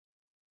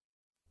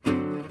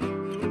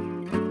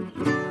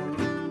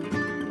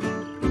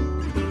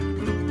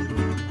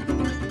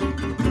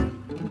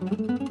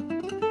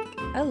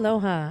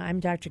Aloha,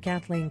 I'm Dr.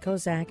 Kathleen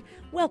Kozak.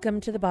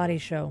 Welcome to The Body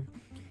Show.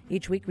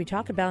 Each week we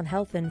talk about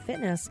health and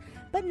fitness,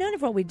 but none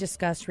of what we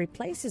discuss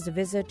replaces a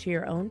visit to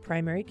your own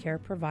primary care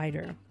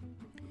provider.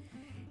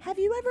 Have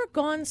you ever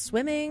gone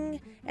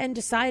swimming and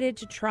decided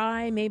to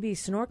try maybe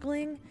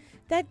snorkeling?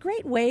 That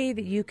great way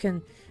that you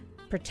can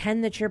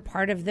pretend that you're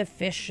part of the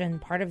fish and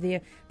part of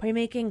the, by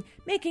making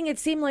it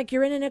seem like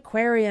you're in an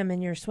aquarium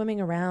and you're swimming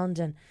around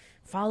and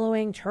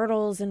following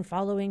turtles and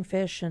following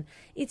fish, and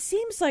it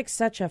seems like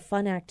such a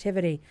fun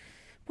activity.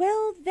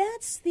 Well,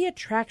 that's the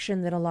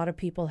attraction that a lot of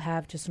people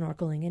have to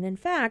snorkeling, and in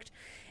fact,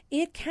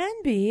 it can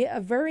be a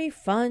very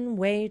fun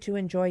way to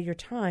enjoy your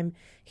time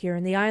here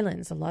in the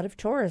islands. A lot of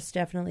tourists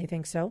definitely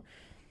think so.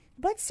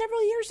 But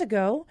several years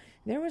ago,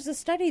 there was a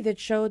study that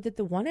showed that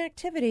the one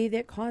activity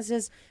that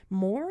causes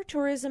more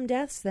tourism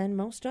deaths than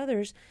most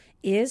others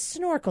is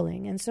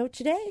snorkeling. And so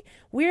today,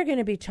 we're going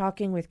to be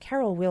talking with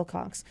Carol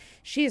Wilcox.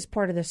 She is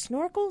part of the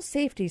Snorkel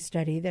Safety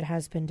Study that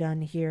has been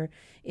done here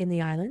in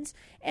the islands,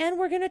 and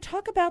we're going to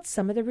talk about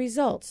some of the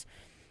results.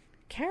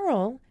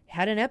 Carol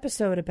had an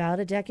episode about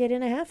a decade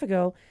and a half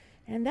ago,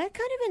 and that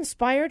kind of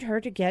inspired her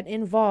to get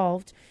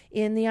involved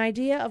in the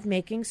idea of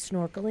making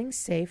snorkeling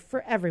safe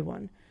for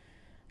everyone.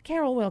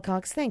 Carol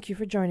Wilcox, thank you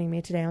for joining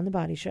me today on The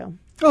Body Show.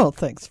 Oh,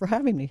 thanks for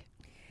having me.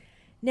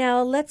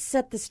 Now, let's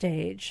set the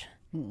stage.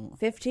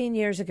 15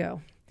 years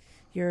ago,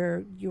 you're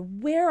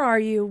where are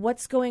you?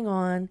 What's going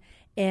on?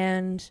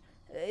 And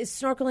is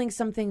snorkeling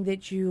something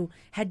that you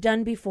had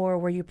done before?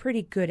 Were you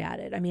pretty good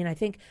at it? I mean, I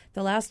think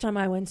the last time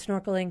I went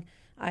snorkeling,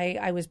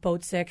 I was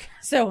boat sick.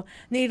 So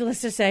needless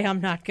to say, I'm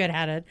not good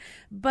at it.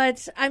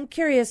 But I'm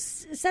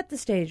curious, set the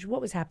stage. What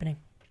was happening?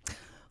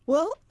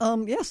 Well,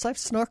 yes, I've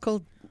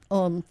snorkeled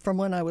from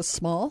when I was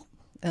small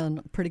and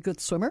a pretty good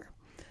swimmer,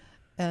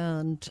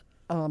 and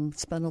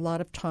spent a lot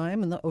of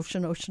time in the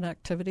ocean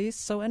activities.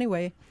 So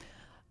anyway,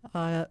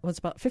 it was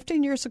about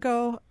 15 years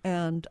ago,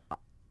 and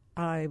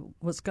I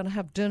was going to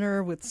have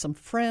dinner with some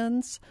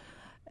friends,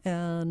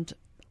 and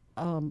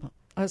I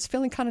was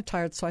feeling kind of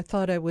tired, so I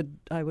thought I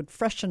would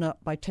freshen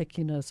up by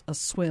taking a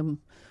swim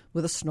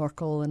with a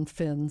snorkel and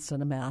fins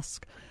and a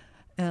mask.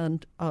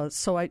 And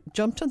so I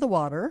jumped in the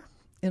water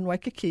in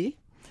Waikiki,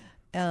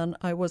 and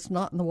I was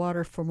not in the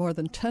water for more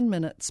than 10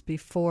 minutes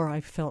before I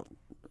felt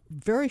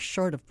very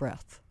short of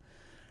breath.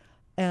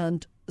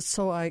 And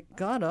so I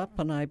got up,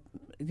 and I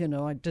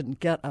didn't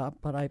get up,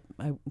 but I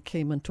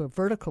came into a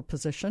vertical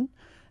position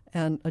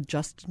and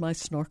adjusted my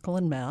snorkel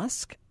and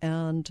mask,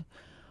 and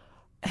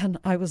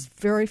I was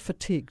very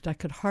fatigued. I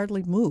could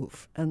hardly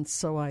move. And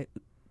so I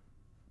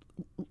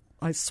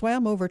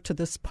swam over to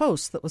this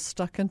post that was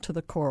stuck into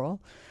the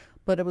coral,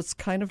 but it was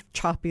kind of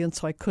choppy, and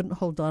so I couldn't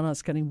hold on. I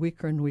was getting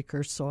weaker and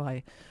weaker, so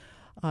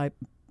I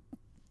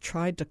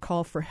tried to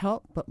call for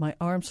help, but my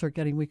arms were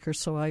getting weaker,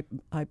 so I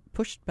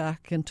pushed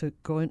back into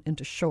going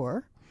into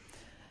shore,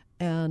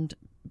 and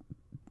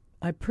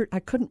I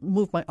couldn't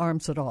move my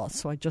arms at all,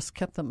 so I just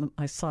kept them at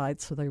my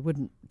side so they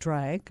wouldn't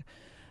drag,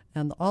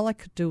 and all I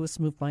could do was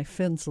move my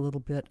fins a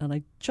little bit, and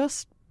I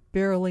just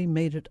barely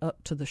made it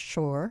up to the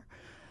shore.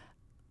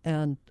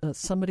 And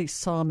somebody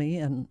saw me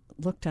and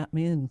looked at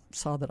me and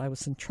saw that I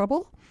was in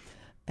trouble.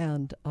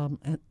 And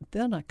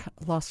then I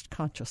lost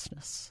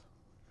consciousness.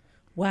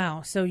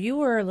 Wow. So you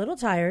were a little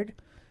tired.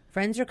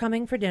 Friends are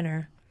coming for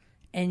dinner.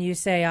 And you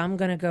say, I'm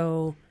going to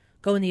go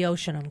in the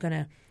ocean. I'm going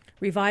to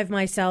revive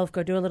myself,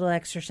 go do a little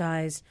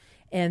exercise.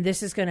 And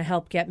this is going to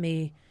help get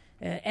me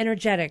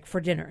energetic for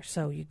dinner.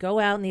 So you go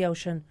out in the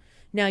ocean.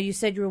 Now, you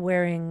said you were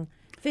wearing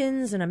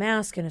fins and a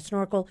mask and a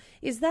snorkel.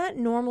 Is that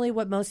normally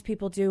what most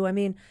people do? I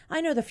mean,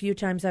 I know the few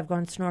times I've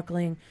gone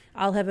snorkeling,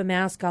 I'll have a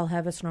mask, I'll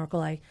have a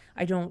snorkel. I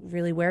don't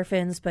really wear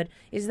fins, but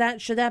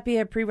should that be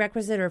a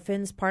prerequisite, or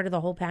fins part of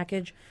the whole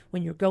package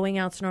when you're going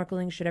out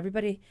snorkeling? Should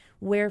everybody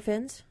wear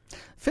fins?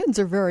 Fins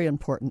are very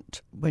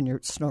important when you're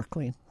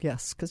snorkeling,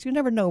 yes, because you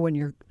never know when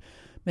you're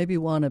maybe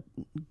want to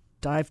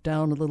dive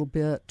down a little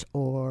bit,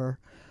 or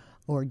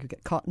you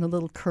get caught in a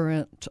little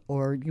current,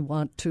 or you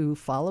want to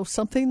follow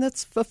something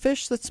that's a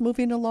fish that's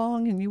moving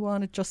along and you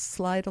want to just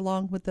slide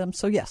along with them.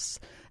 So yes,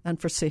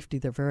 and for safety,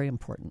 they're very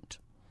important.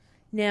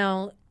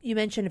 Now, you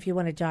mentioned if you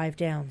want to dive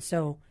down.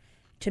 So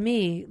to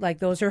me, like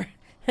those are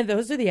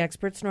the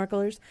expert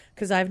snorkelers,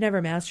 because I've never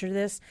mastered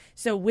this.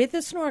 So with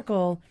a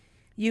snorkel,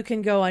 you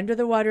can go under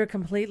the water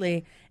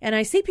completely. And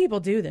I see people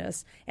do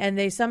this, and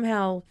they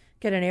somehow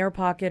get an air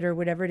pocket or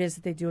whatever it is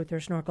that they do with their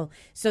snorkel.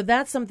 So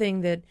that's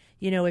something that,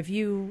 if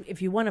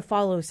you want to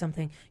follow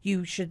something,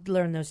 you should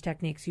learn those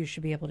techniques. You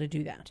should be able to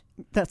do that.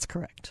 That's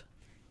correct.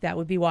 That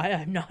would be why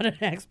I'm not an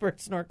expert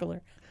snorkeler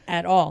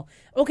at all.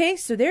 Okay,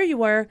 so there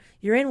you are.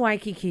 You're in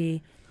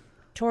Waikiki,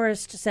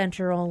 tourist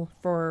central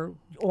for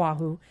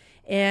Oahu,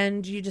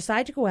 and you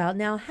decide to go out.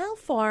 Now, how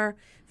far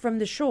from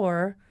the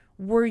shore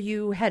were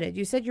you headed?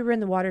 You said you were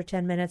in the water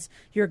 10 minutes.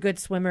 You're a good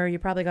swimmer. You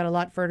probably got a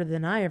lot further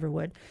than I ever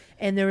would.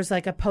 And there was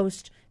like a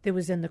post that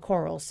was in the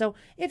coral. So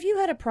if you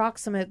had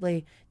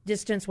approximately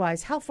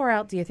distance-wise, how far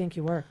out do you think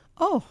you were?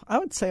 Oh, I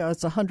would say I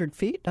was 100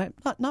 feet.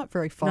 Not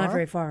very far. Not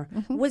very far.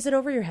 Mm-hmm. Was it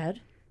over your head?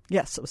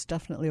 Yes, it was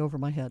definitely over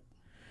my head.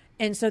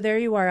 And so there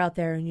you are out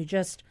there, and you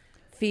just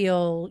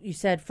feel, you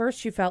said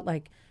first you felt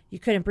like you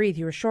couldn't breathe,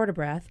 you were short of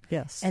breath.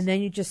 Yes. And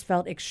then you just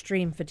felt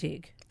extreme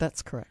fatigue.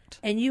 That's correct.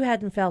 And you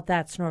hadn't felt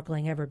that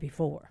snorkeling ever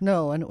before.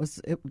 No, and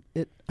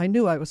I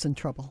knew I was in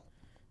trouble.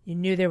 You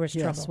knew there was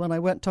trouble. Yes, when I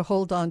went to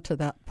hold on to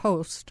that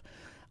post,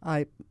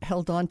 I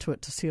held on to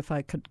it to see if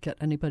I could get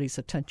anybody's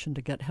attention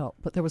to get help,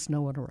 but there was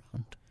no one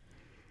around.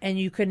 And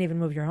you couldn't even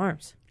move your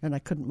arms. And I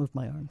couldn't move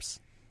my arms.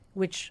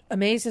 Which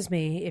amazes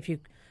me. If you,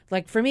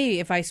 like for me,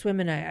 if I swim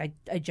and I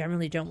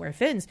generally don't wear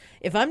fins,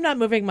 if I'm not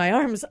moving my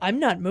arms, I'm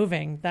not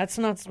moving. That's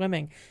not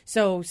swimming.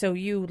 So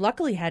you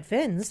luckily had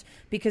fins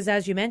because,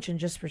 as you mentioned,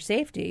 just for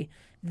safety,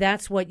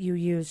 that's what you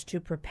use to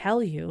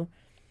propel you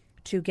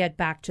to get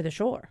back to the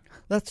shore.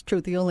 That's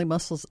true. The only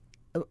muscles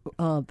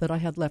that I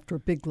had left were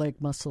big leg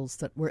muscles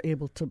that were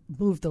able to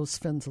move those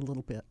fins a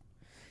little bit.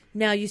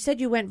 Now, you said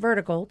you went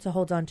vertical to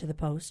hold on to the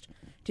post.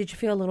 Did you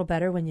feel a little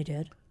better when you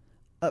did?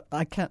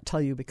 I can't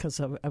tell you because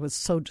I was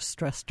so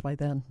distressed by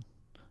then.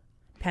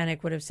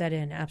 Panic would have set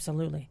in,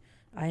 absolutely.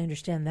 I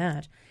understand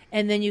that.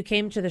 And then you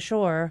came to the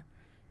shore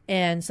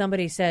and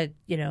somebody said,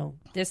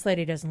 this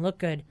lady doesn't look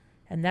good,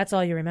 and that's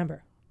all you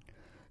remember.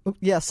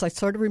 Yes, I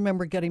sort of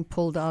remember getting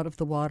pulled out of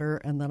the water,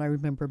 and then I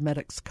remember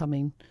medics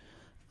coming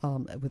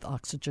with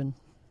oxygen.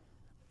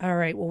 All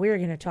right, well, we're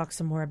going to talk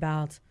some more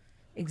about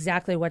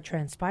exactly what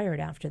transpired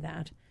after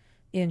that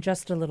in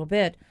just a little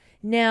bit.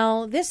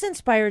 Now, this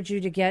inspired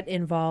you to get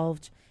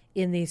involved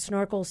in the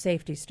Snorkel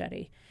Safety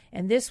Study.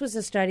 And this was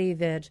a study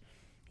that,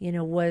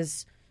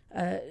 was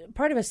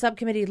part of a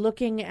subcommittee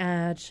looking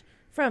at,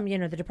 from,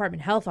 the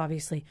Department of Health,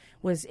 obviously,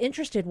 was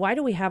interested. Why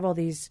do we have all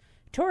these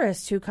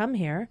tourists who come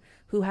here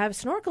who have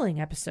snorkeling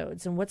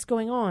episodes, and what's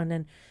going on?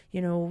 And,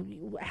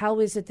 how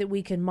is it that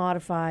we can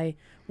modify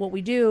what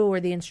we do or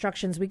the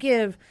instructions we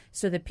give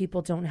so that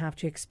people don't have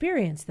to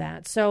experience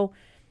that? So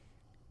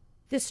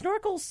the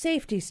Snorkel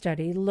Safety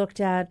Study looked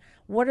at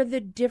what are the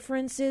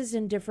differences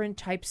in different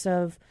types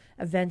of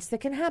events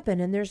that can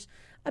happen. And there's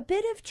a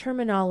bit of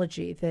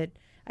terminology that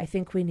I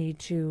think we need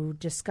to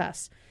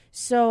discuss.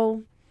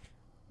 So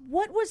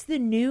what was the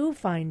new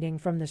finding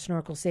from the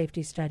Snorkel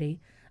Safety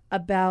Study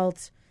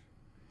about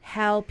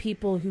how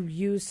people who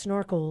use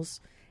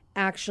snorkels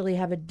actually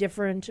have a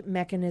different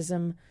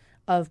mechanism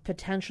of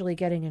potentially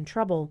getting in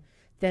trouble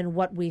than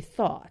what we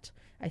thought?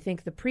 I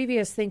think the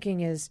previous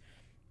thinking is,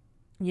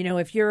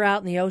 if you're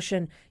out in the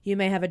ocean, you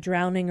may have a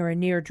drowning or a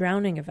near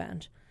drowning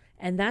event.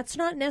 And that's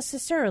not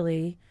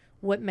necessarily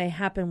what may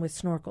happen with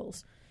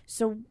snorkels.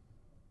 So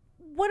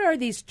what are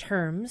these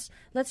terms?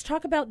 Let's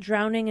talk about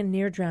drowning and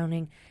near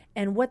drowning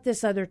and what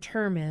this other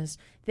term is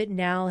that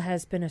now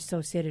has been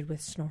associated with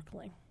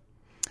snorkeling.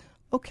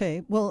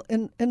 Okay, well,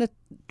 in a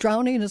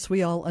drowning, as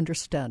we all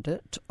understand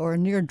it, or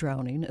near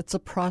drowning, it's a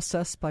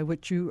process by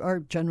which you are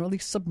generally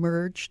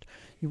submerged.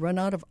 You run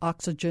out of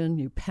oxygen,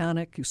 you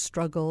panic, you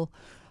struggle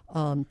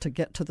to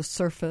get to the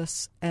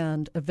surface,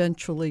 and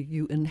eventually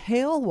you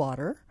inhale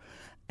water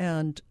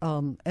and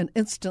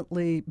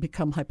instantly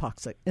become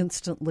hypoxic.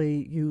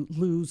 Instantly you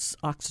lose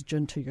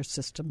oxygen to your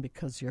system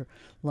because your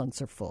lungs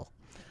are full.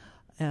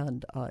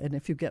 And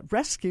if you get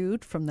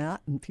rescued from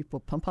that and people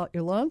pump out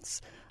your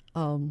lungs,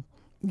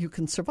 you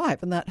can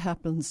survive. And that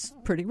happens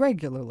pretty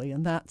regularly,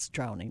 and that's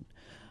drowning.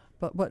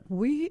 But what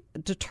we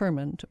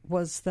determined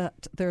was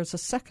that there's a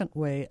second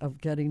way of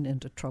getting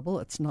into trouble.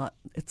 It's not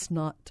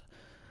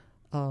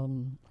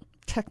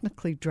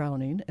technically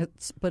drowning,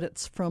 but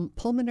it's from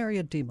pulmonary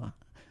edema.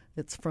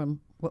 It's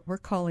from what we're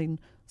calling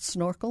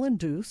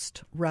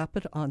snorkel-induced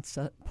rapid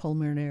onset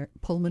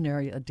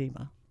pulmonary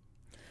edema.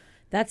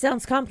 That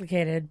sounds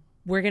complicated.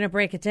 We're going to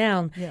break it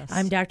down. Yes.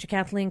 I'm Dr.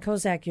 Kathleen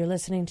Kozak. You're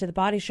listening to The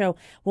Body Show.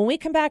 When we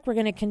come back, we're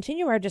going to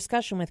continue our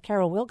discussion with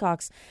Carol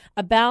Wilcox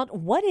about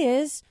what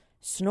is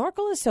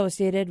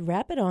snorkel-associated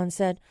rapid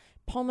onset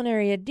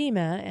pulmonary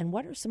edema and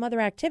what are some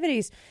other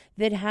activities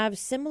that have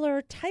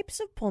similar types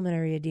of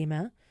pulmonary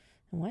edema,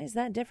 and why is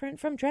that different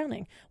from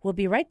drowning? We'll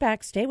be right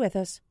back. Stay with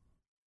us.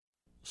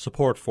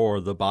 Support for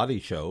The Body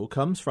Show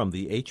comes from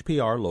the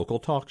HPR Local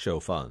Talk Show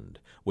Fund,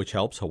 which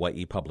helps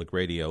Hawaii Public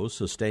Radio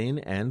sustain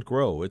and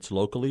grow its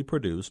locally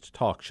produced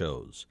talk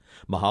shows.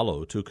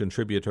 Mahalo to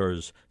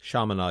contributors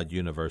Chaminade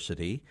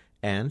University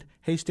and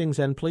Hastings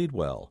and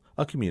Pleadwell,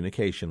 a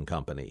communication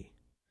company.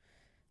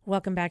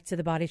 Welcome back to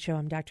The Body Show.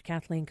 I'm Dr.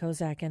 Kathleen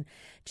Kozak, and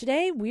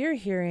today we're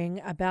hearing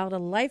about a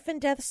life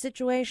and death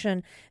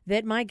situation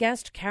that my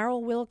guest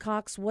Carol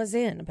Wilcox was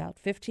in about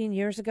 15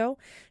 years ago.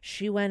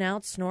 She went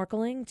out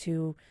snorkeling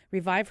to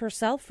revive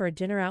herself for a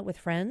dinner out with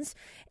friends,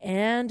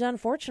 and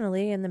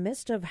unfortunately, in the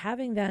midst of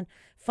having that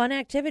fun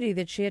activity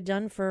that she had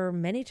done for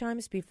many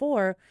times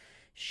before,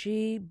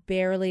 she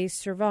barely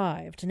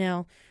survived.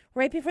 Now,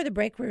 right before the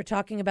break, we were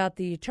talking about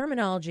the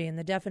terminology and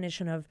the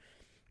definition of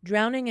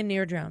drowning and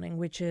near drowning,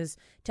 which is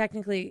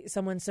technically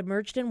someone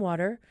submerged in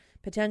water,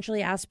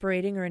 potentially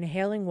aspirating or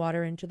inhaling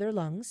water into their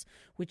lungs,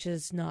 which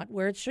is not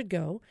where it should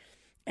go.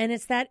 And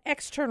it's that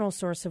external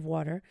source of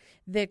water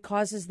that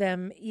causes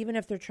them, even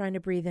if they're trying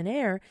to breathe in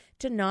air,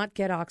 to not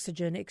get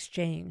oxygen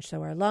exchange.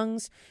 So our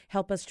lungs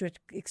help us to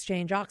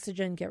exchange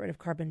oxygen, get rid of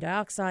carbon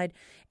dioxide.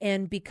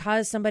 And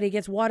because somebody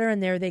gets water in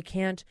there, they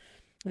can't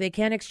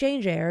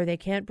exchange air, they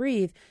can't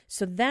breathe.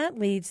 So that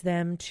leads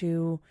them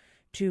to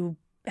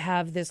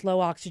have this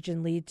low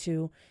oxygen lead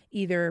to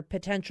either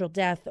potential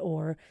death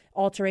or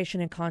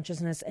alteration in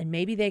consciousness. And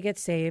maybe they get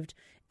saved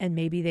and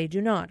maybe they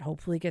do not,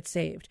 hopefully get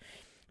saved.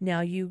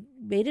 Now, you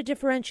made a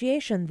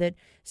differentiation that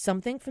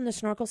something from the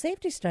Snorkel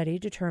Safety Study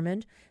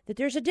determined that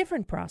there's a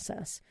different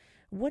process.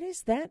 What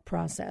is that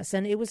process?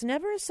 And it was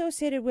never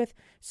associated with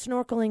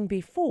snorkeling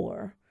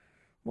before.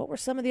 What were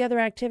some of the other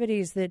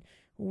activities that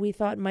we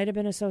thought might have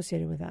been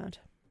associated with that?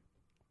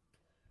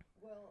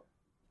 Well,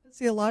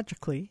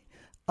 physiologically,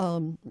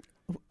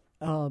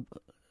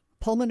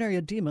 pulmonary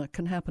edema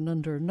can happen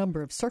under a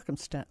number of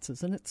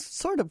circumstances, and it's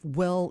sort of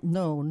well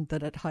known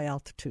that at high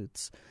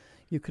altitudes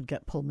you could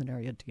get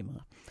pulmonary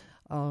edema.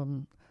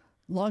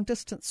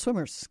 Long-distance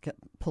swimmers get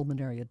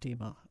pulmonary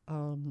edema.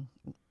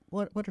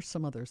 What are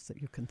some others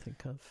that you can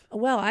think of?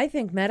 Well, I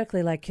think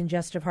medically like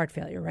congestive heart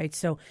failure, right?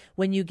 So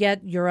when you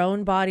get your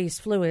own body's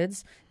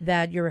fluids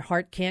that your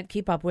heart can't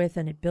keep up with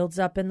and it builds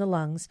up in the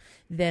lungs,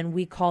 then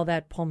we call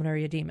that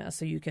pulmonary edema.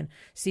 So you can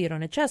see it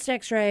on a chest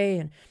x-ray,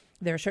 and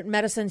there are certain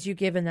medicines you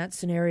give in that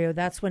scenario.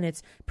 That's when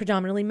it's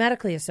predominantly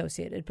medically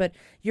associated. But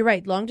you're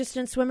right,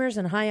 long-distance swimmers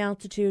and high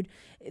altitude,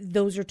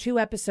 those are two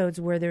episodes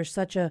where there's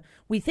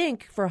we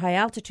think for high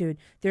altitude,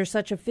 there's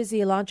such a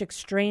physiologic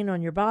strain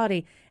on your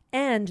body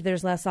and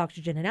there's less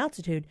oxygen in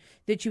altitude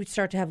that you would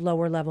start to have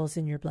lower levels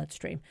in your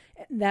bloodstream.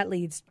 That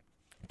leads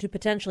to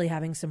potentially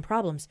having some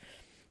problems.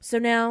 So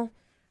now,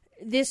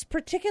 this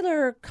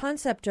particular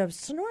concept of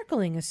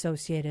snorkeling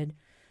associated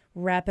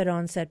rapid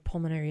onset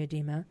pulmonary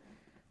edema,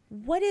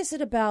 what is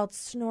it about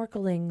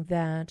snorkeling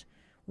that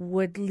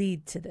would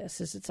lead to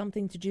this? Is it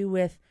something to do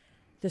with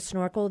the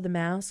snorkel, the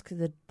mask,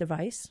 the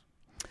device?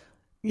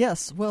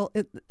 Yes. Well,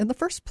 in the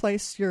first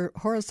place, you're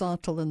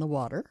horizontal in the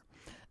water,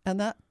 and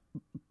that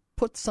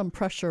puts some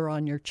pressure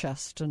on your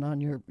chest and on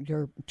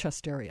your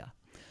chest area.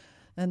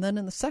 And then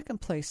in the second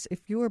place,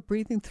 if you are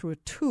breathing through a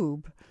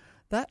tube,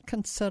 that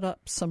can set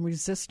up some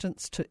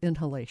resistance to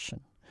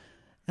inhalation.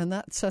 And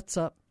that sets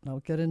up, I'll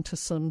get into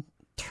some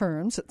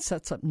terms, it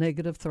sets up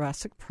negative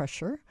thoracic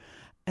pressure,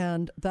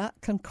 and that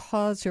can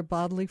cause your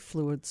bodily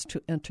fluids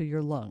to enter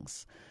your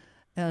lungs.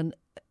 And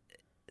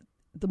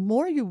the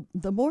more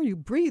you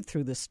breathe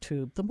through this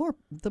tube,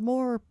 the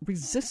more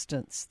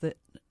resistance that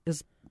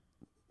is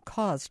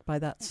caused by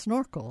that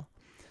snorkel,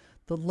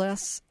 the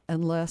less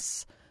and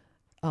less,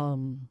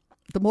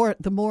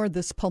 the more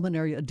this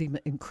pulmonary edema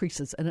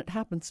increases, and it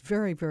happens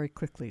very, very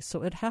quickly.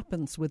 So it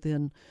happens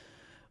within,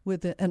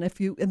 and if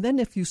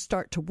you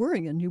start to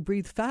worry and you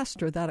breathe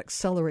faster, that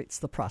accelerates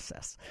the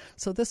process.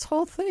 So this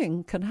whole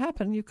thing can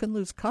happen. You can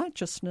lose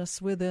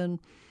consciousness within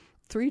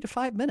 3 to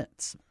 5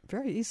 minutes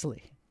very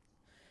easily.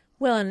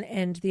 Well,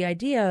 and the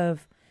idea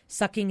of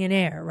sucking in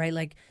air, right?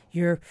 Like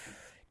you're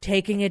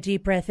taking a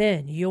deep breath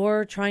in.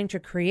 You're trying to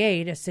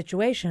create a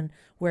situation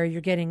where you're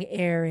getting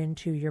air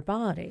into your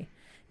body.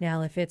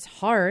 Now, if it's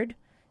hard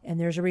and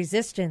there's a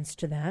resistance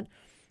to that,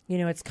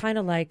 it's kind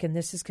of like, and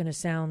this is going to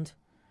sound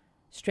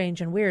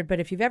strange and weird, but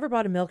if you've ever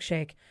bought a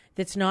milkshake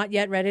that's not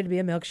yet ready to be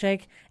a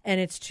milkshake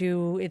and it's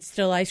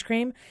still ice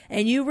cream,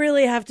 and you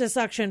really have to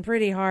suction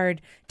pretty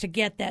hard to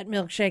get that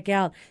milkshake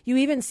out, you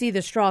even see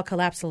the straw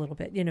collapse a little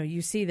bit.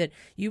 You see that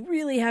you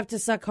really have to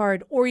suck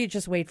hard, or you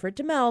just wait for it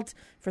to melt.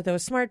 For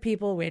those smart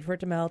people, wait for it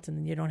to melt, and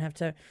then you don't have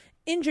to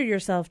injure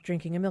yourself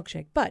drinking a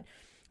milkshake. But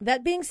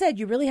that being said,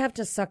 you really have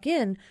to suck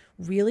in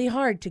really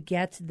hard to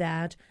get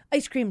that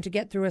ice cream to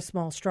get through a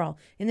small straw.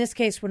 In this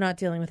case, we're not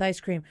dealing with ice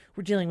cream.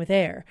 We're dealing with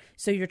air.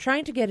 So you're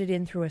trying to get it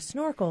in through a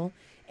snorkel.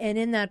 And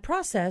in that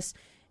process,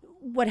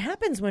 what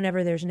happens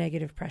whenever there's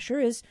negative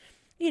pressure is,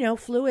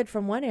 fluid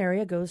from one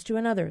area goes to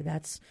another.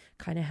 That's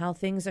kind of how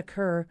things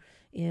occur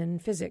in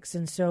physics.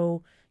 And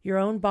so your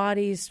own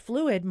body's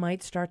fluid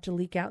might start to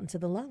leak out into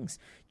the lungs,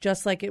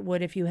 just like it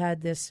would if you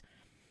had this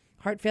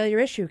heart failure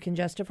issue,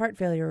 congestive heart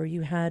failure, or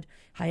you had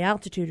high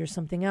altitude or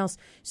something else.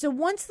 So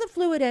once the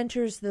fluid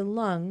enters the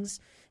lungs,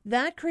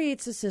 that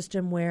creates a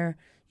system where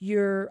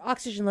your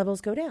oxygen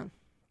levels go down.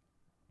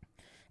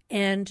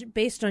 And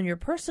based on your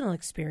personal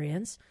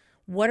experience,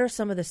 what are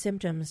some of the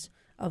symptoms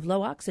of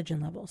low oxygen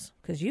levels?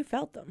 Because you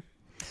felt them.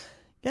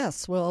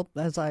 Yes. Well,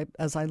 as I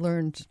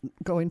learned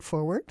going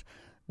forward,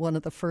 one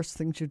of the first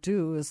things you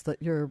do is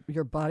that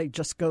your body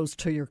just goes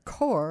to your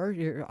core.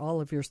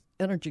 All of your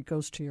energy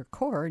goes to your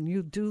core, and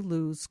you do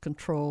lose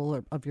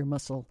control of your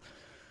muscles,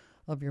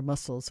 of your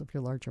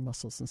larger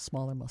muscles and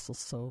smaller muscles.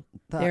 So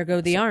there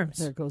go the arms.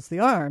 There goes the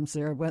arms.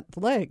 There went the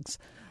legs,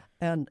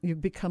 and you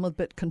become a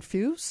bit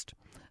confused.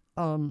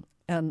 And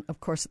of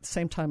course, at the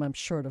same time, I'm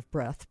short of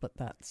breath. But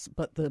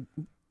the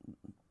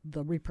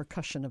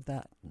repercussion of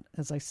that,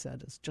 as I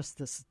said, is just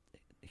this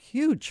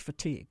huge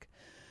fatigue.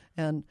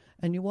 And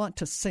you want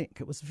to sink.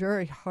 It was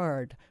very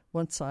hard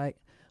once I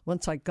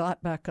once I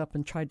got back up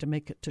and tried to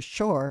make it to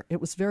shore,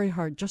 it was very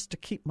hard just to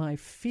keep my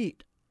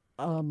feet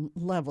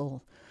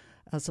level,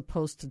 as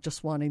opposed to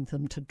just wanting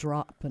them to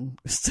drop and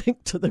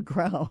sink to the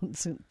ground,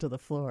 sink to the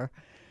floor.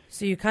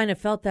 So you kind of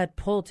felt that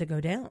pull to go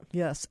down.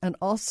 Yes, and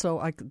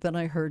also then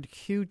I heard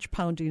huge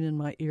pounding in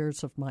my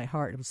ears of my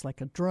heart. It was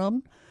like a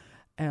drum,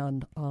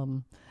 and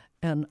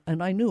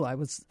I knew I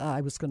was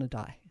going to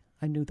die.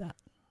 I knew that.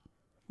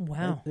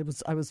 Wow.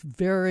 I was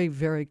very,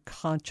 very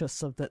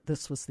conscious of that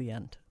this was the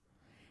end.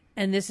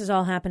 And this is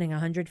all happening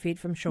 100 feet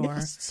from shore,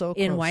 yes, so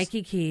in close.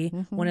 Waikiki,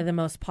 one of the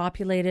most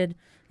populated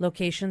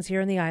locations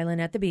here on the island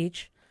at the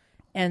beach,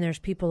 and there's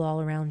people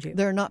all around you.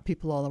 There are not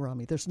people all around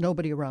me. There's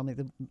nobody around me.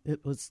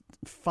 It was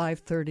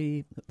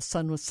 5:30. The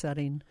sun was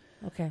setting.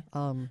 Okay.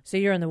 So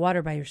you're in the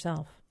water by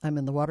yourself. I'm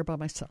in the water by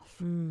myself.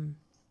 Mm.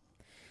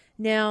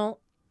 Now,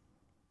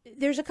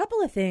 there's a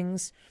couple of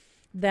things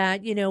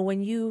that,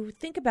 when you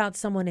think about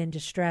someone in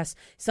distress,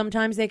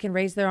 sometimes they can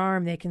raise their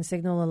arm, they can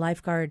signal a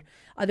lifeguard,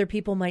 other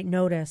people might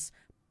notice.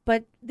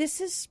 But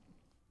this is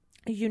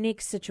a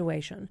unique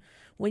situation.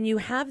 When you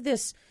have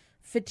this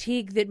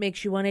fatigue that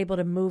makes you unable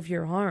to move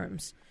your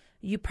arms,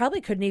 you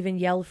probably couldn't even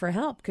yell for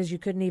help because you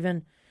couldn't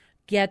even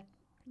get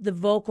the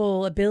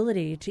vocal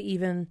ability to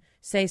even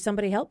say,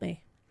 somebody help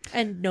me.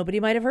 And nobody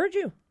might have heard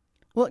you.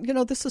 Well,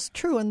 this is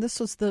true, and this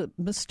was the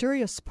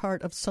mysterious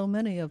part of so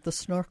many of the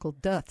snorkel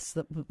deaths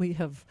that we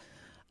have,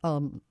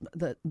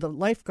 that the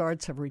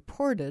lifeguards have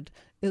reported,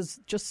 is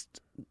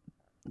just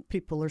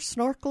people are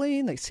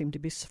snorkeling, they seem to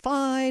be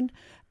fine,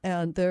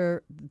 and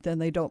then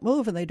they don't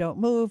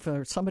move,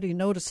 or somebody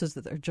notices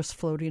that they're just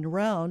floating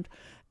around,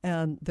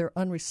 and they're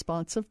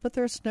unresponsive, but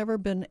there's never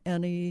been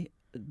any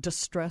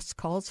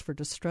calls for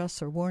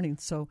distress or warning.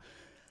 So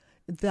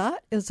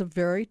that is a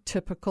very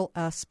typical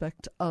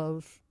aspect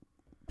of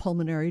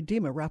pulmonary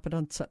edema, rapid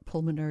onset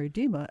pulmonary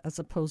edema, as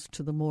opposed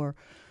to the more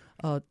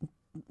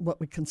what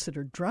we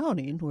consider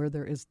drowning, where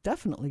there is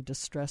definitely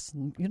distress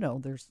and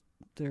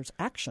there's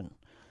action,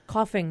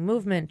 coughing,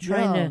 movement,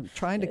 trying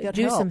to get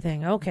do help,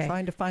 something. Okay,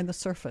 trying to find the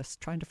surface,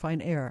 trying to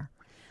find air.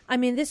 I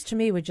mean, this to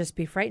me would just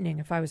be frightening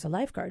if I was a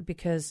lifeguard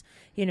because,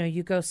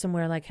 you go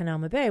somewhere like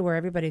Hanauma Bay where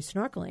everybody's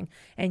snorkeling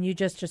and you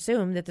just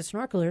assume that the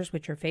snorkelers,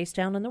 which are face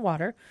down in the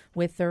water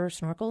with their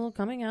snorkel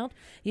coming out,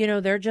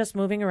 they're just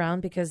moving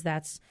around because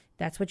that's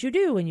what you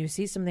do when you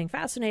see something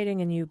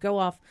fascinating and you go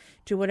off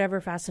to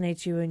whatever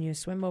fascinates you and you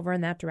swim over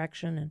in that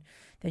direction and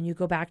then you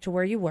go back to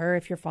where you were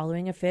if you're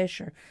following a fish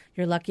or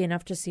you're lucky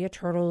enough to see a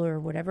turtle or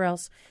whatever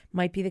else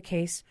might be the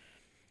case.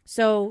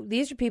 So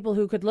these are people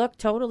who could look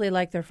totally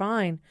like they're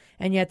fine,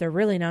 and yet they're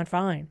really not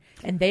fine,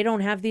 and they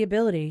don't have the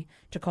ability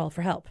to call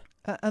for help.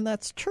 And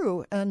that's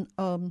true. And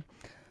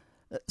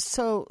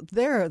so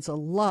there is a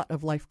lot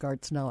of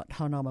lifeguards now at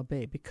Hanauma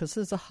Bay because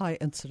there's a high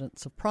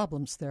incidence of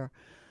problems there.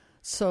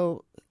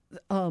 So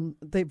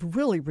they've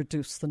really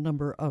reduced the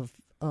number of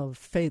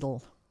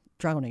fatal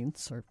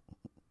drownings or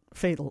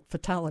fatal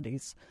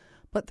fatalities.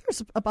 But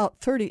there's about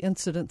 30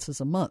 incidences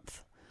a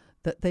month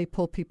that they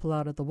pull people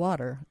out of the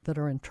water that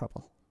are in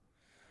trouble.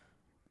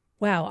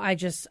 Wow,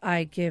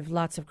 I give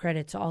lots of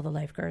credit to all the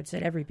lifeguards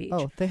at every beach.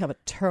 Oh, they have a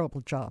terrible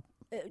job.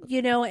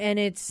 And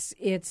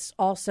it's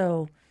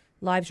also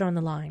lives are on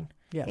the line.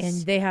 Yes.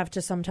 And they have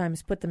to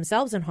sometimes put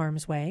themselves in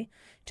harm's way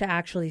to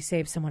actually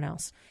save someone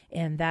else.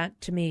 And that,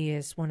 to me,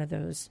 is one of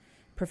those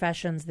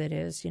professions that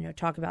is,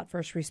 talk about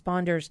first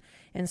responders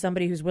and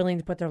somebody who's willing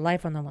to put their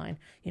life on the line.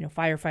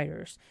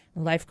 Firefighters,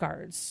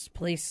 lifeguards,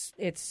 police.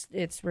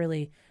 It's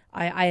really,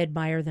 I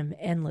admire them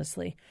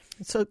endlessly.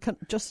 So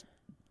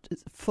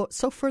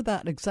for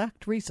that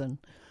exact reason,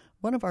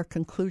 one of our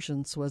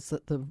conclusions was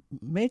that the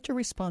major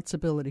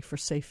responsibility for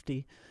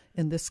safety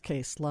in this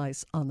case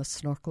lies on the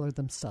snorkeler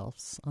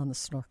themselves, on the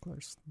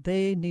snorkelers.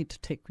 They need to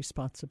take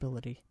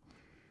responsibility.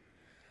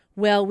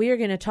 Well, we are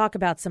going to talk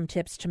about some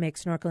tips to make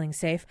snorkeling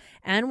safe,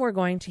 and we're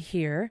going to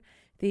hear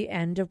the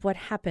end of what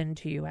happened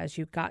to you as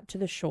you got to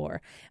the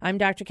shore. I'm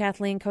Dr.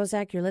 Kathleen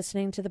Kozak. You're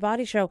listening to The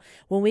Body Show.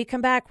 When we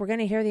come back, we're going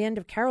to hear the end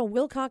of Carol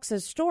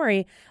Wilcox's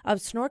story of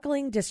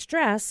snorkeling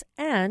distress,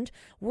 and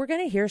we're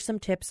going to hear some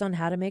tips on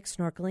how to make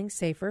snorkeling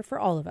safer for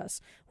all of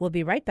us. We'll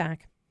be right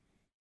back.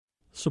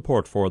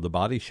 Support for The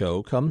Body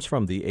Show comes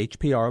from the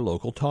HPR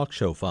Local Talk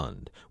Show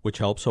Fund, which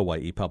helps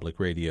Hawaii Public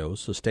Radio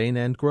sustain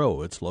and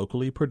grow its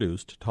locally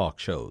produced talk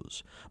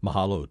shows.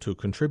 Mahalo to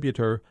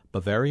contributor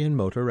Bavarian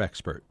Motor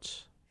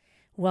Experts.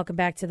 Welcome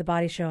back to The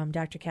Body Show. I'm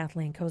Dr.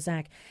 Kathleen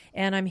Kozak,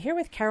 and I'm here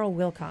with Carol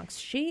Wilcox.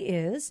 She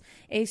is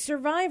a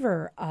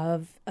survivor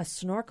of a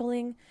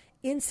snorkeling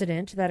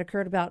incident that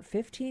occurred about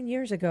 15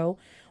 years ago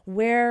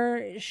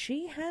where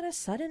she had a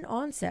sudden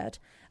onset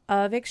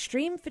of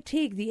extreme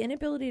fatigue, the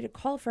inability to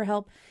call for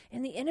help,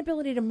 and the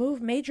inability to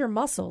move major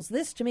muscles.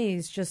 This, to me,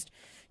 is just,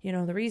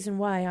 the reason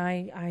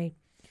why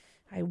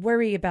I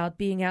worry about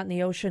being out in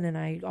the ocean, and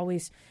I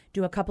always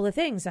do a couple of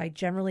things. I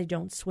generally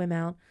don't swim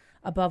out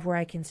above where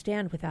I can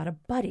stand without a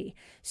buddy.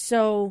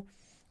 So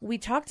we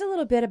talked a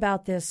little bit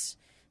about this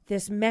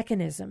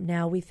mechanism.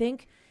 Now, we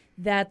think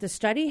that the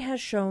study has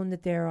shown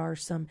that there are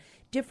some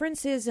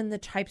differences in the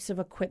types of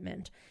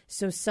equipment.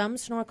 So some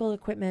snorkel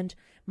equipment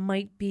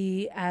might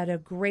be at a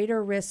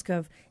greater risk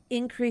of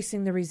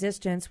increasing the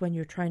resistance when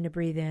you're trying to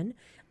breathe in.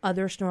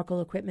 Other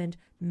snorkel equipment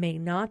may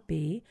not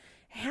be.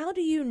 How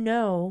do you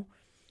know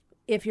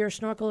if your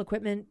snorkel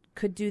equipment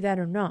could do that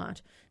or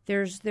not?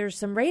 There's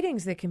some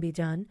ratings that can be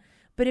done,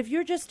 but if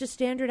you're just a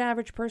standard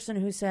average person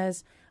who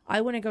says,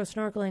 I want to go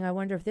snorkeling, I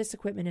wonder if this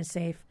equipment is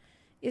safe,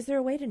 is there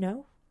a way to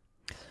know?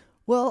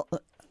 Well,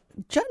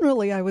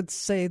 generally, I would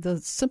say the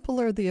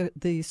simpler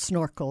the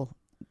snorkel,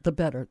 the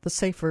better, the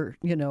safer,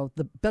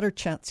 the better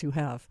chance you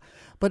have.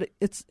 But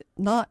it's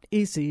not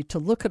easy to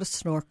look at a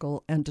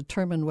snorkel and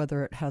determine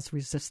whether it has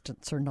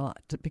resistance or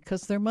not,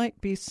 because there might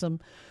be some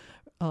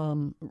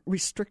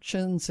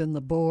restrictions in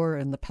the bore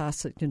and the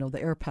passage,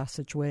 the air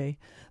passageway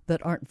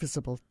that aren't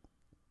visible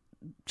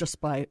just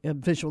by a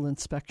visual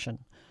inspection.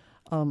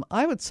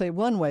 I would say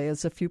one way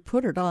is if you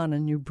put it on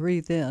and you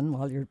breathe in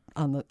while you're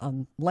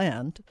on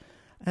land,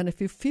 and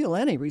if you feel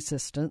any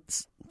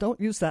resistance,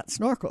 don't use that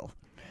snorkel.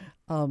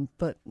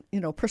 But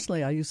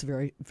personally, I use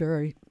very,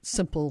 very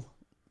simple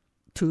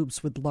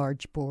tubes with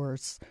large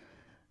bores.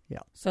 Yeah.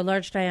 So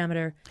large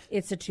diameter,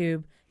 it's a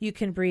tube. You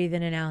can breathe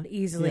in and out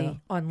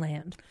easily on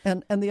land.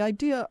 And the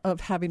idea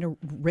of having a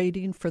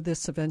rating for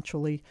this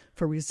eventually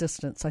for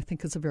resistance, I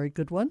think, is a very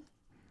good one.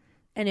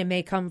 And it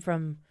may come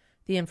from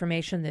the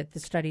information that the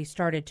study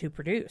started to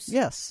produce.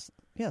 Yes.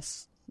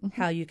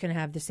 How you can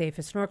have the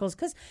safest snorkels.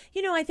 Because,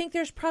 I think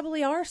there's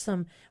probably are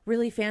some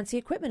really fancy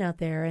equipment out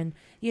there. And,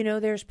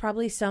 there's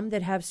probably some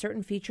that have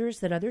certain features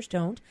that others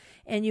don't.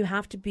 And you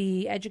have to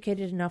be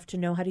educated enough to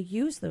know how to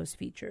use those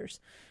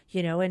features.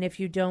 And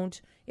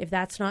if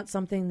that's not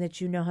something that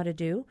you know how to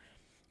do,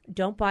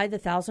 don't buy the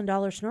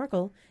 $1,000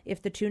 snorkel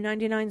if the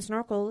 $299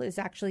 snorkel is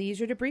actually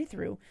easier to breathe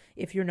through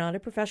if you're not a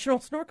professional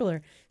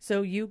snorkeler.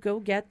 So you go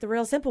get the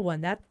real simple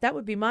one. That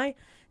would be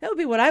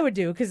what I would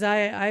do, because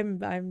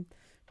I'm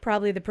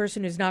probably the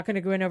person who's not going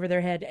to go in over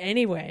their head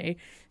anyway.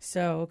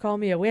 So call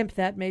me a wimp.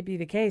 That may be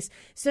the case.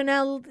 So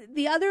now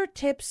the other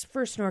tips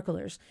for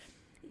snorkelers.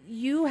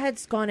 You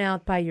had gone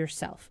out by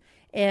yourself.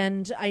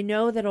 And I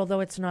know that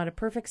although it's not a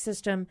perfect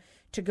system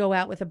to go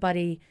out with a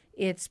buddy,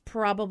 it's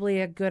probably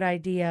a good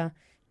idea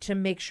to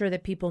make sure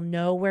that people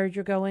know where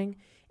you're going,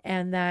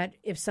 and that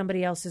if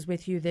somebody else is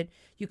with you, that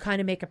you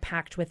kind of make a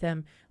pact with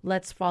them.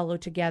 Let's follow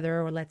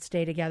together, or let's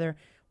stay together.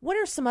 What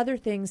are some other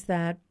things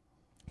that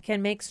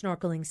can make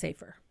snorkeling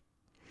safer?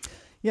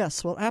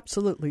 Yes, well,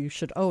 absolutely. You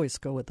should always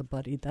go with a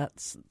buddy.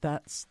 That's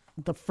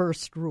the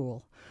first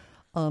rule.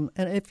 And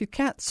if you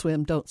can't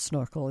swim, don't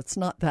snorkel. It's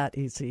not that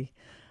easy.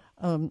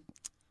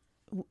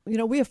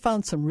 We have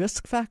found some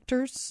risk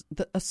factors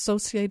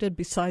associated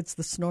besides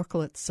the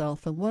snorkel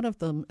itself, and one of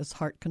them is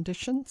heart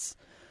conditions,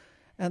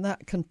 and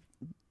that can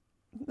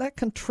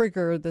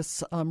trigger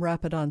this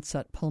rapid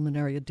onset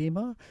pulmonary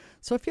edema.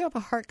 So if you have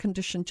a heart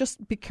condition,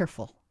 just be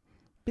careful.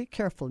 Be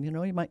careful. You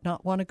might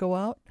not want to go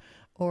out,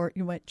 or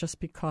you might just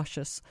be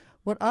cautious.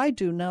 What I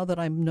do now that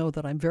I know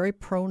that I'm very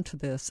prone to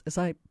this is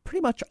I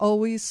pretty much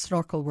always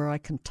snorkel where I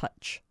can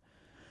touch.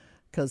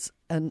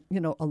 And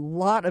a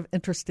lot of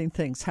interesting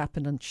things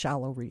happen in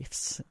shallow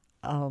reefs.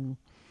 The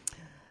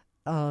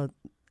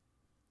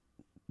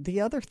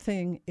other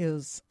thing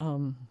is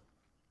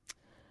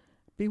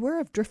beware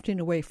of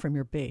drifting away from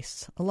your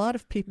base. A lot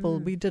of people,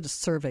 we did a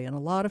survey, and a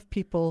lot of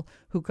people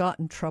who got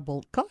in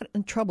trouble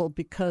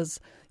because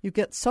you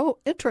get so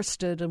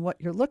interested in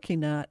what you're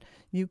looking at,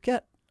 you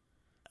get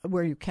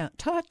where you can't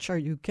touch, or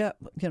you get,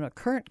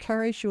 current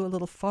carries you a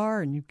little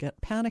far and you get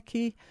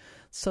panicky.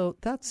 So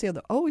that's the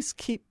other. Always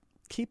keep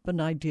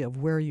an idea of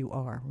where you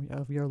are,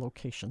 of your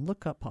location.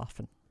 Look up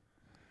often.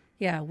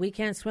 Yeah, we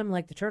can't swim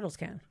like the turtles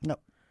can. No.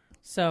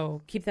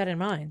 So keep that in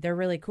mind. They're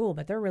really cool,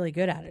 but they're really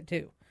good at it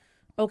too.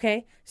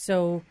 Okay,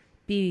 so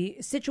be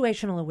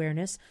situational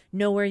awareness.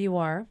 Know where you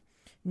are.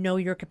 Know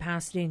your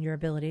capacity and your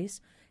abilities.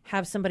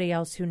 Have somebody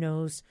else who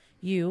knows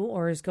you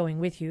or is going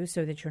with you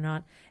so that you're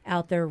not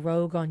out there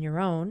rogue on your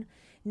own.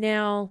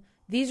 Now,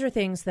 these are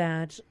things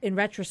that, in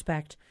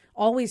retrospect,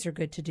 always are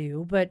good to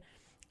do, but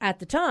at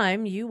the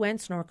time, you went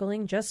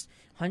snorkeling just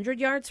 100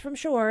 yards from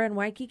shore in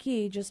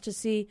Waikiki just to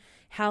see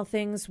how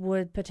things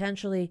would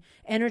potentially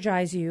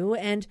energize you.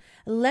 And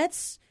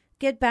let's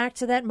get back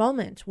to that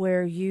moment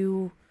where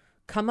you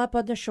come up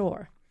on the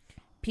shore.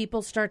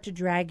 People start to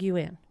drag you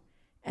in.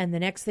 And the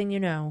next thing you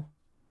know,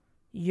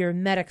 your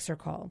medics are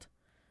called.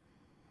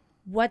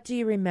 What do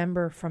you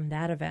remember from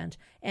that event?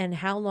 And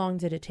how long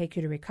did it take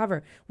you to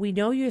recover? We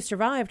know you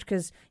survived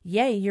because,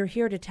 yay, you're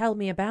here to tell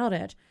me about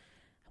it.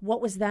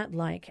 What was that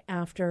like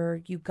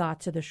after you got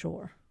to the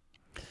shore?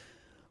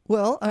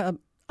 Well,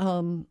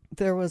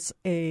 there was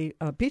a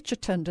beach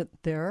attendant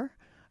there,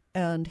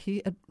 and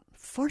he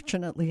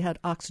fortunately had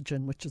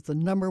oxygen, which is the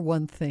number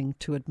one thing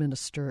to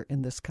administer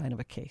in this kind of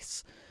a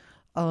case.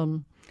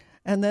 And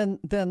then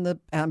the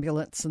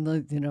ambulance and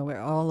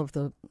all of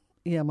the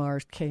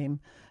EMRs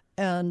came,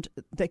 And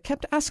they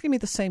kept asking me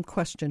the same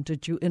question.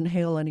 Did you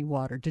inhale any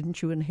water?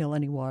 Didn't you inhale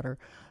any water?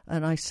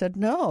 And I said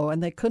no,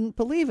 and they couldn't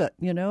believe it,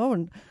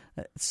 And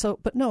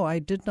but no, I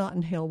did not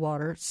inhale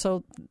water.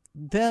 So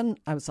then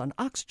I was on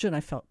oxygen.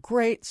 I felt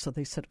great. So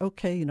they said,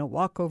 okay,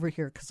 walk over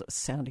here, because it was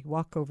sandy.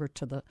 Walk over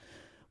to the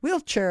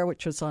wheelchair,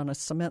 which was on a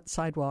cement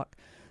sidewalk.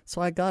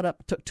 So I got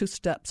up, took 2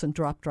 steps, and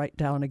dropped right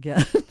down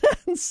again.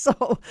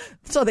 So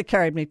they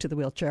carried me to the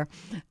wheelchair.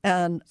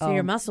 And so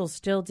your muscles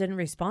still didn't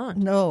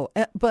respond? No,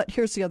 but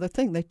here's the other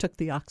thing. They took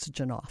the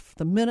oxygen off.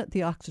 The minute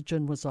the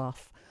oxygen was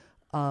off,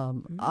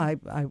 I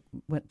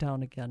went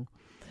down again.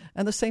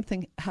 And the same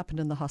thing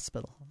happened in the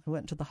hospital. I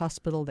went to the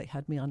hospital. They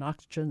had me on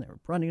oxygen. They were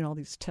running all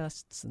these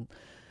tests and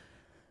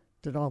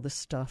did all this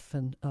stuff.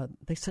 And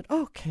they said,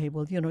 okay,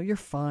 well, you're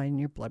fine.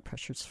 Your blood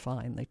pressure's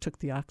fine. They took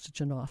the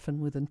oxygen off, and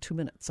within 2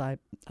 minutes, I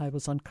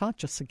was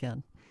unconscious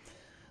again.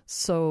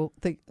 So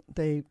they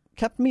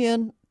kept me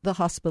in the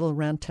hospital,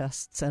 ran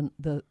tests, and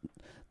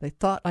they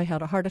thought I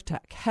had a heart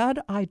attack. Had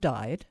I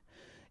died,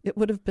 it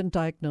would have been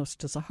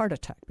diagnosed as a heart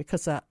attack,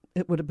 because it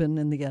would have been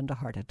in the end a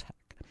heart attack.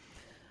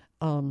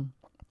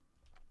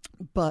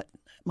 But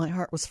my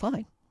heart was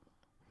fine.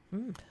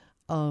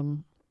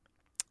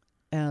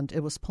 And it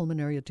was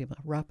pulmonary edema,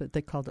 rapid.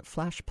 They called it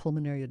flash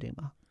pulmonary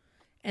edema.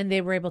 And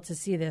they were able to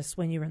see this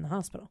when you were in the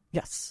hospital?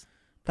 Yes.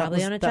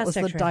 Probably on a chest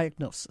X-ray. That was the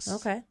diagnosis.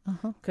 Okay.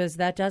 Because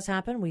that does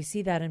happen. We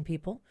see that in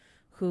people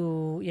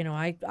who,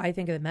 I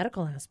think of the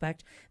medical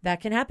aspect. That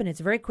can happen. It's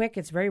very quick.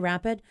 It's very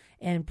rapid.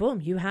 And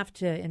boom, you have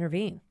to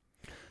intervene.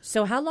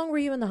 So how long were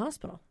you in the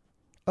hospital?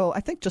 Oh,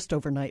 I think just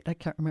overnight. I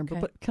can't remember.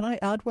 Okay. But can I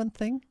add one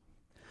thing?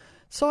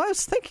 So I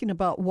was thinking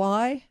about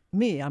why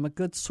me. I'm a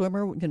good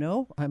swimmer,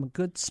 I'm a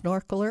good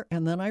snorkeler.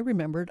 And then I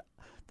remembered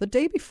the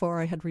day before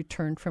I had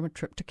returned from a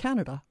trip to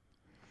Canada.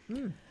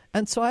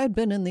 And so I had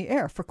been in the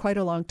air for quite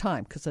a long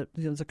time, because there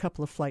was a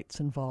couple of flights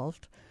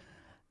involved.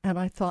 And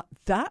I thought,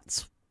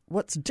 that's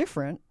what's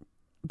different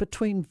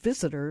between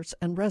visitors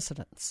and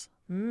residents.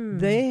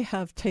 They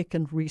have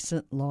taken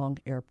recent long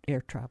air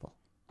travel.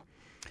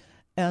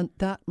 And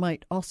that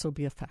might also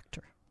be a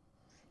factor.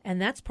 And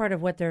that's part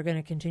of what they're going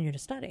to continue to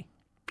study.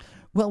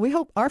 Well, we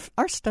hope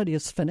our study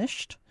is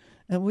finished,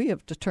 and we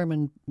have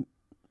determined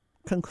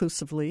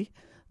conclusively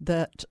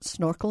that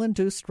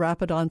snorkel-induced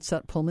rapid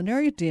onset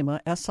pulmonary edema,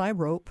 SI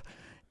rope,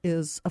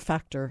 is a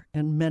factor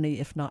in many,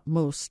 if not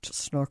most,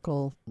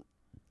 snorkel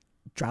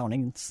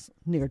drownings,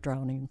 near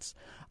drownings.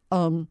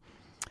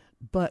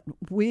 But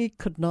we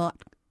did not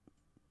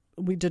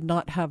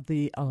have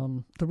the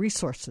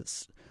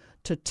resources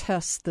to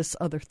test this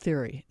other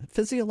theory.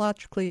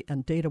 Physiologically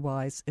and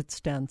data-wise, it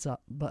stands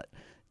up, but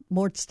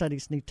more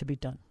studies need to be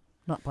done,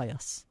 not by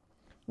us.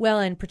 Well,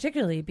 and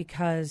particularly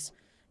because,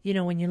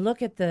 when you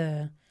look at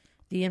the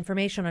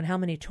information on how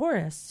many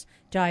tourists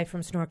die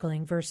from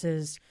snorkeling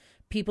versus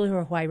people who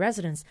are Hawaii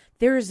residents,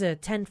 there is a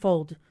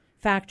tenfold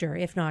factor,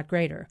 if not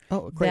greater,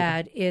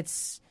 that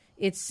it's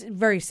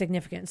very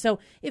significant. So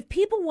if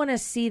people want to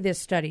see this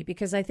study,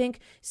 because I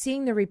think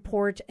seeing the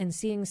report and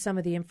seeing some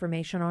of the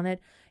information on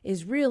it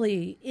is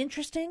really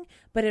interesting,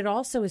 but it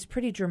also is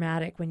pretty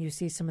dramatic when you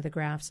see some of the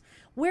graphs.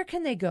 Where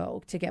can they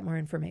go to get more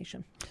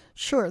information?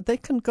 Sure. They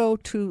can go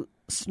to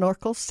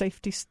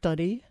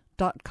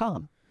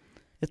snorkelsafetystudy.com.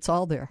 It's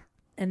all there.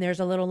 And there's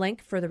a little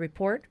link for the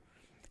report.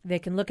 They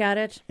can look at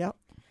it. Yep.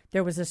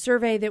 There was a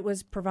survey that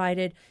was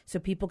provided so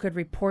people could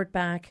report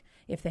back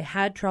if they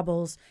had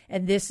troubles,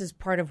 and this is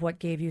part of what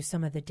gave you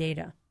some of the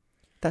data.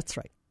 That's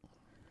right.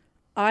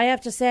 I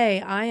have to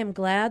say, I am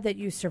glad that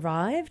you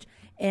survived,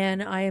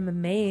 and I am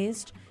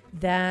amazed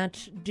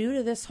that due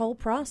to this whole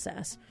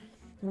process,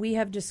 we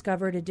have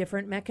discovered a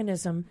different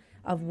mechanism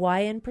of why,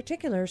 in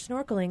particular,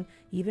 snorkeling,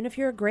 even if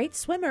you're a great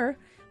swimmer,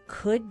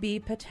 could be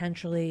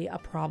potentially a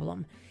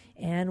problem.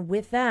 And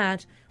with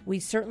that,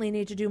 we certainly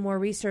need to do more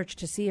research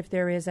to see if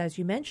there is, as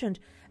you mentioned,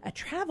 a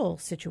travel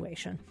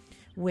situation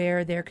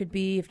where there could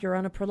be, if you're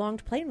on a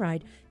prolonged plane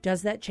ride,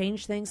 does that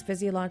change things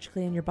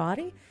physiologically in your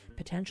body?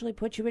 Potentially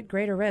put you at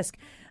greater risk.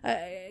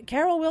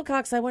 Carol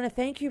Wilcox, I want to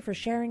thank you for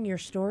sharing your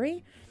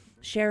story,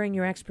 sharing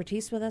your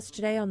expertise with us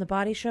today on The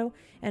Body Show,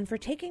 and for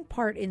taking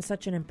part in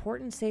such an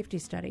important safety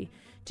study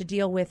to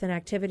deal with an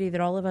activity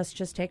that all of us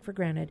just take for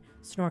granted,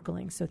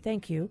 snorkeling. So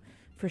thank you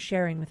for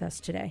sharing with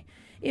us today.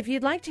 If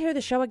you'd like to hear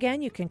the show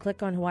again, you can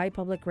click on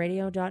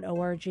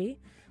hawaiipublicradio.org.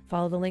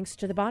 Follow the links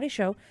to The Body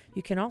Show.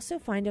 You can also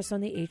find us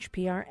on the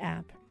HPR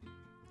app.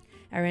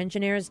 Our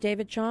engineer is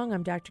David Chong.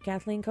 I'm Dr.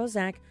 Kathleen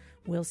Kozak.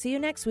 We'll see you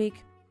next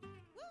week.